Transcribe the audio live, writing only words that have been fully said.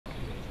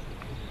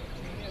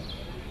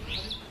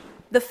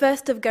the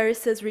first of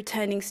Garissa's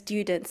returning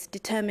students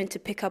determined to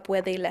pick up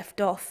where they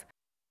left off.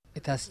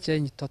 It has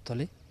changed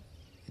totally.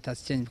 It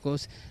has changed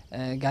because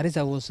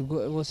Garissa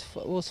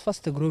was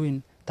fast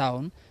growing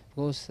town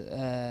because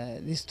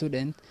this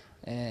student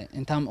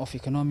in terms of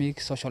economic,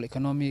 social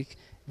economic,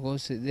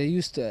 because they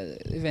used to,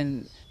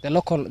 even the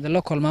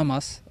local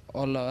mamas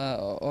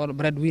or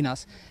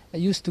breadwinners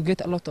used to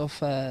get a lot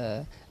of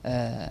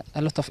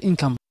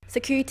income.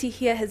 Security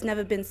here has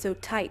never been so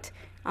tight.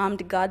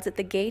 Armed guards at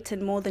the gate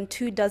and more than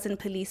 24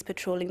 police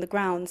patrolling the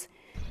grounds.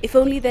 If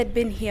only they'd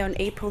been here on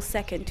April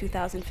 2nd,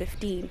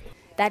 2015.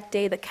 That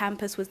day, the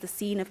campus was the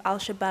scene of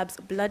Al-Shabab's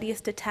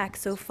bloodiest attack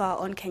so far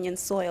on Kenyan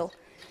soil.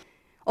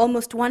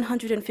 Almost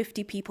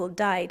 150 people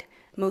died,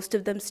 most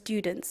of them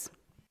students.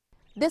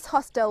 This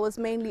hostel was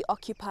mainly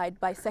occupied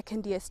by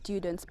second-year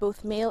students,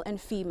 both male and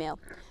female.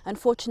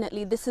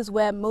 Unfortunately, this is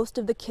where most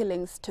of the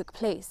killings took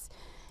place.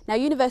 Now,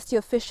 university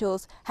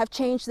officials have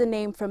changed the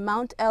name from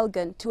Mount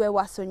Elgon to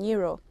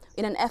Ewasonyiro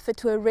in an effort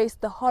to erase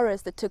the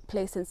horrors that took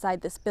place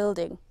inside this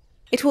building.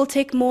 It will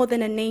take more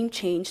than a name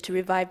change to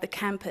revive the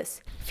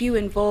campus. Few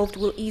involved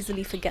will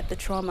easily forget the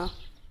trauma.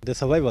 The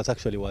survivors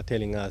actually were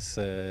telling us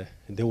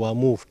they were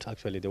moved,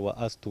 actually they were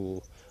asked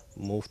to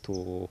move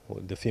to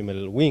the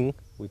female wing,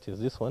 which is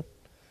this one,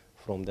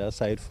 from their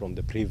side, from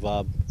the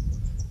pre-verb,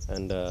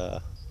 and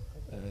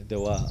they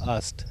were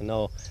asked.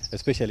 Now,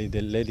 especially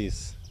the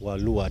ladies were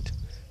lured.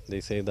 They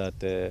say that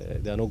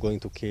they are not going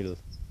to kill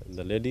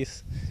the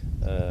ladies,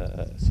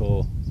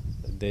 so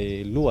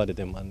they lured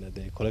them and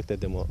they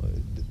collected them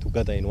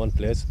together in one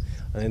place,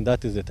 and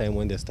that is the time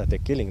when they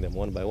started killing them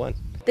one by one.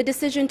 The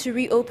decision to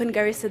reopen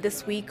Garissa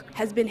this week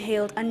has been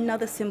hailed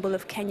another symbol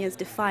of Kenya's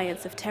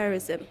defiance of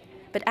terrorism,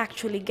 but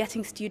actually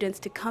getting students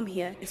to come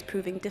here is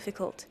proving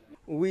difficult.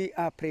 We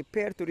are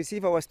prepared to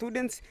receive our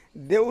students,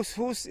 those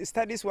whose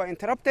studies were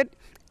interrupted,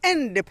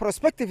 and the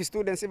prospective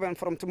students even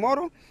from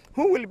tomorrow,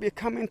 who will be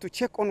coming to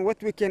check on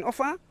what we can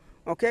offer,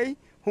 okay?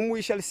 Whom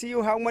we shall see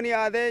how many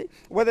are they,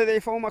 whether they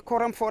form a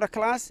quorum for a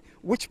class,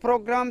 which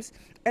programs,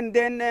 and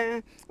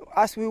then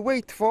as we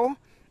wait for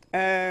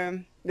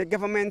the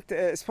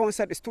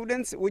government-sponsored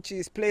students, which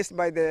is placed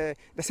by the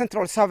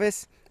Central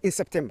Service in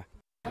September.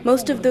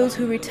 Most of those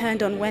who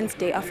returned on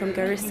Wednesday are from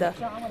Garissa.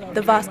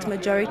 The vast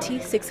majority,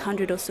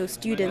 600 or so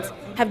students,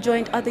 have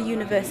joined other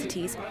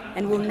universities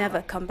and will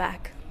never come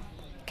back.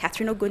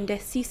 Catherine Ogunde,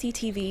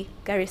 CCTV,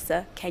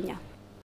 Garissa, Kenya.